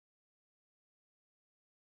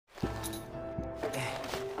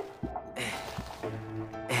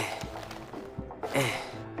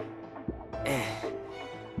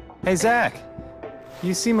Hey, Zach.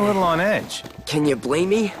 You seem a little on edge. Can you blame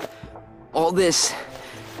me? All this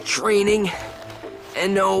training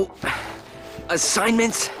and no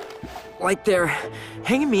assignments, like they're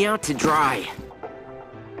hanging me out to dry.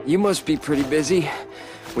 You must be pretty busy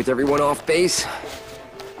with everyone off base.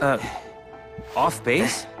 Off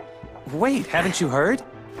base? Wait, haven't you heard?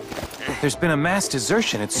 There's been a mass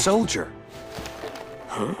desertion at Soldier.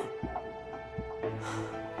 Huh?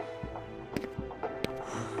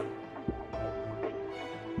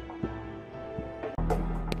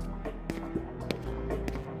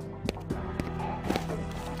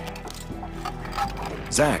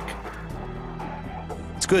 Zach.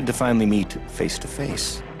 It's good to finally meet face to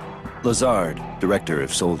face. Lazard, director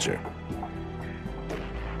of Soldier.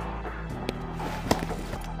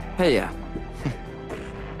 Hey,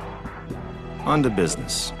 On to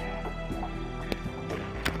business.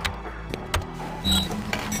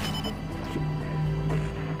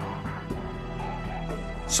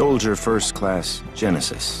 Soldier First Class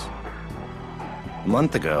Genesis. A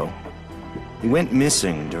month ago, he went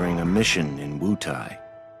missing during a mission in Wutai.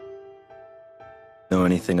 Know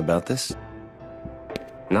anything about this?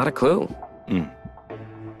 not a clue.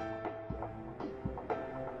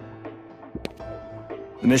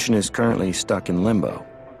 The mission is currently stuck in limbo.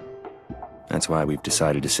 That's why we've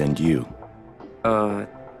decided to send you.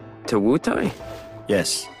 To Wutai?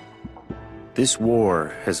 Yes. This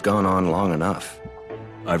war has gone on long enough.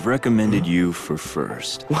 I've recommended you for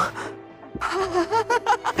first. Angel!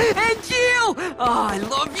 Oh, I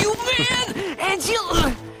love you, man!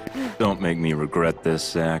 Angel! Don't make me regret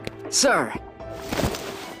this, Zach. Sir!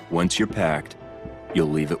 Once you're packed, you'll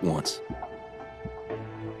leave at once.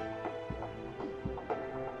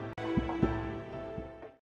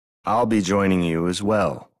 I'll be joining you as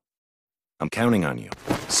well. I'm counting on you.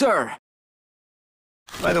 Sir!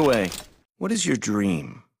 By the way, what is your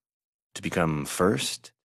dream? To become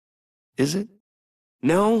first? Is it?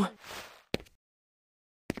 No.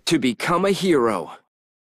 To become a hero.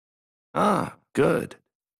 Ah, good.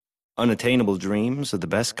 Unattainable dreams are the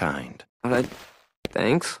best kind.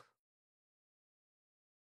 Thanks.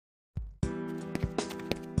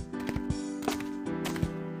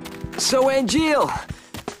 So, Angel,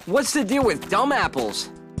 what's the deal with dumb apples?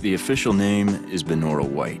 The official name is Benora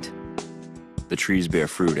White. The trees bear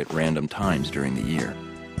fruit at random times during the year.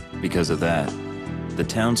 Because of that, the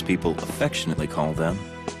townspeople affectionately call them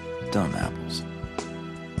dumb apples.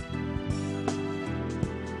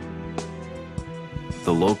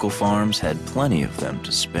 The local farms had plenty of them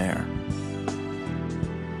to spare.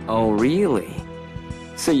 Oh, really?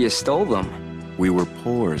 So you stole them? We were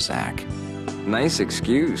poor, Zach. Nice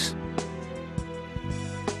excuse.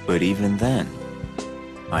 But even then,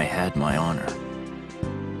 I had my honor.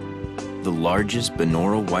 The largest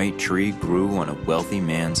Benora White tree grew on a wealthy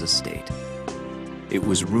man's estate. It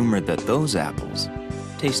was rumored that those apples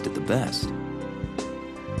tasted the best.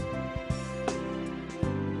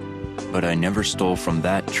 But I never stole from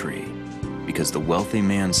that tree because the wealthy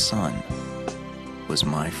man's son was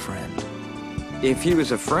my friend. If he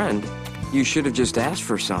was a friend, you should have just asked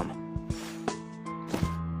for some.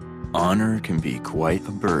 Honor can be quite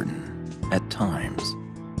a burden at times.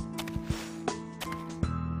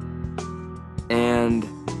 And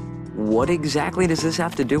what exactly does this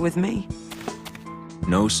have to do with me?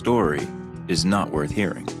 No story is not worth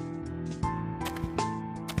hearing.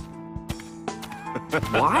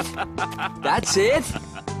 What? That's it?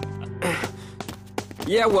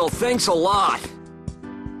 Yeah, well, thanks a lot.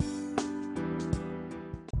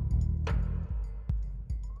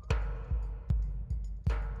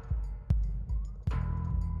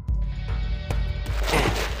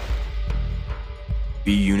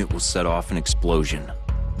 B unit will set off an explosion.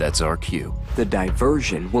 That's our cue. The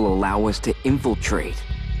diversion will allow us to infiltrate.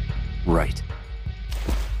 Right.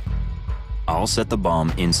 I'll set the bomb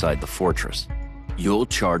inside the fortress. You'll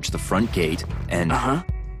charge the front gate and... Uh-huh.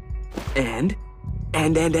 And?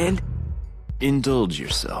 Indulge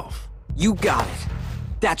yourself. You got it.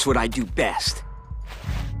 That's what I do best.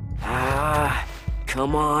 Ah,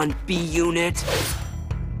 come on, B unit.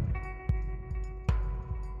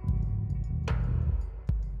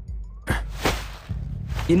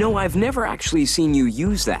 You know, I've never actually seen you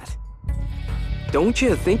use that. Don't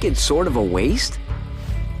you think it's sort of a waste?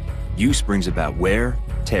 Use brings about wear,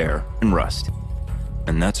 tear, and rust.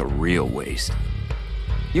 And that's a real waste.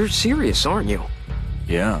 You're serious, aren't you?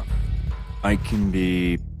 Yeah. I can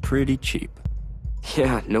be pretty cheap.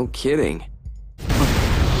 Yeah, no kidding.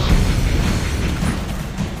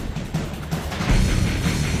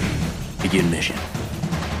 Begin mission.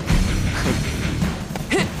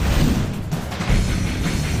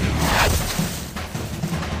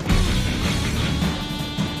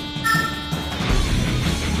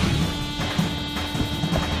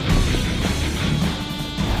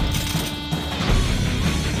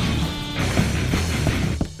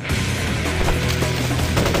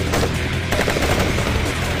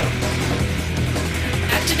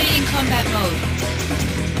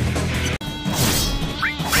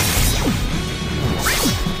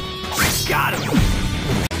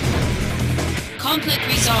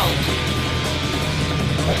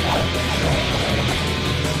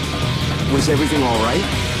 everything all right?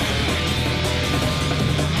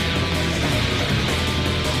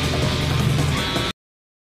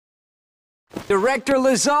 Director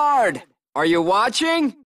Lazard! Are you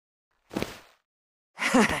watching?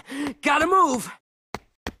 Gotta move!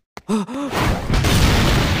 No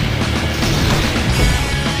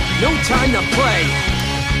time to play!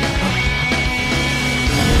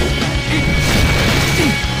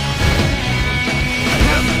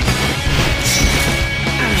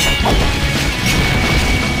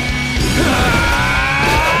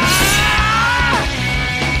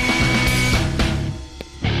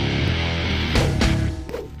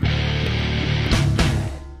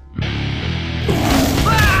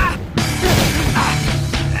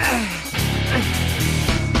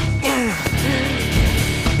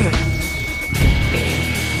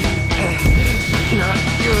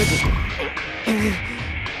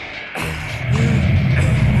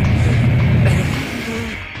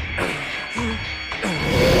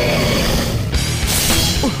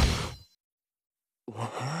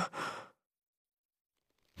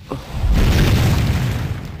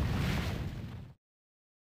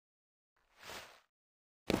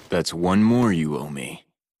 That's one more you owe me.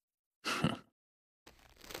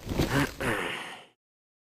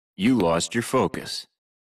 You lost your focus.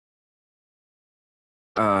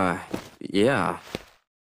 Yeah.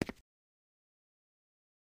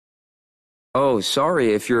 Oh,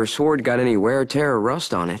 sorry if your sword got any wear, tear, or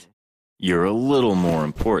rust on it. You're a little more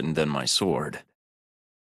important than my sword.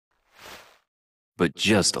 But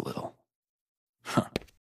just a little.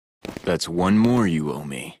 That's one more you owe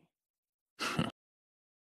me.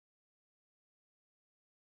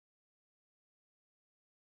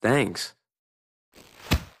 Thanks.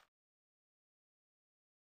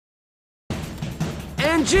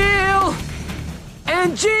 And Jill!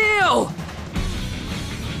 And Jill!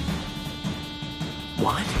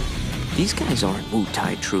 What? These guys aren't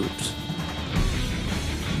Wu-Tai troops.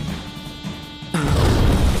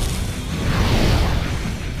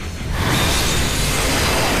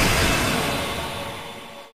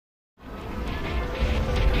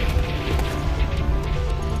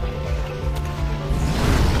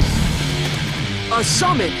 A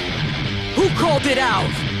summon! Who called it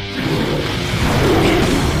out?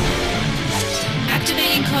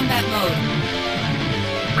 Activating combat mode.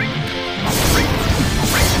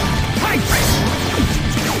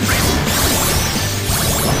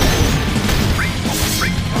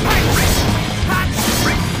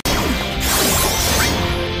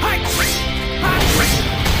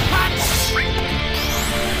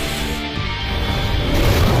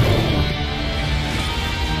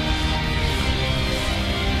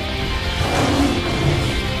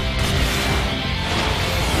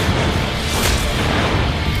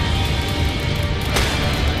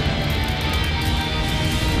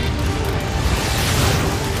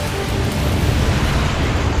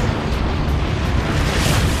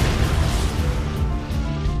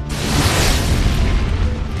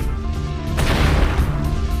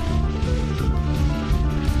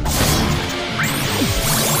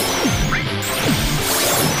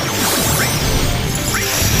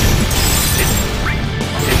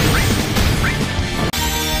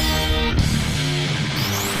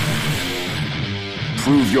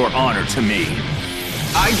 Prove your honor to me.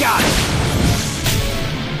 I got it!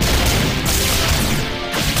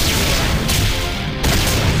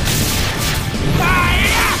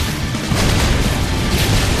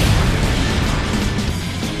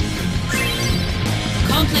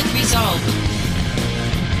 Conflict resolved.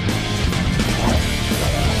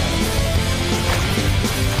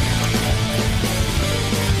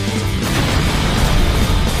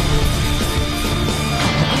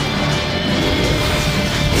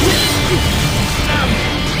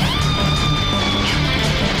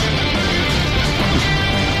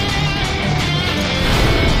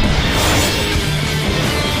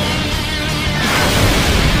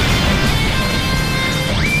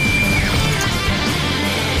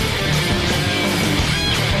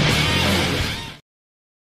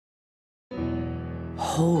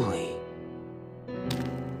 Holy.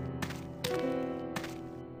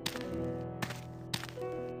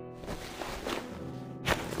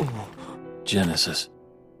 Genesis.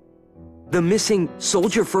 The missing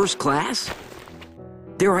soldier first class?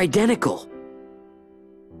 They're identical.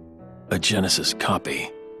 A Genesis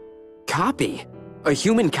copy. Copy? A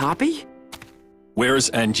human copy? Where's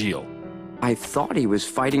Angeal? I thought he was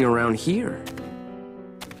fighting around here.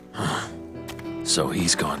 So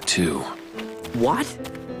he's gone too. What?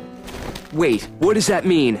 Wait, what does that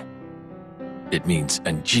mean? It means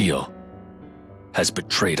Angeal has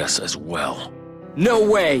betrayed us as well. No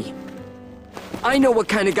way! I know what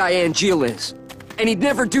kind of guy Angeal is, and he'd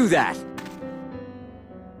never do that.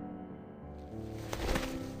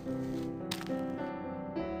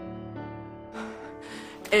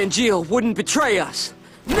 Angeal wouldn't betray us.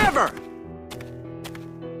 Never!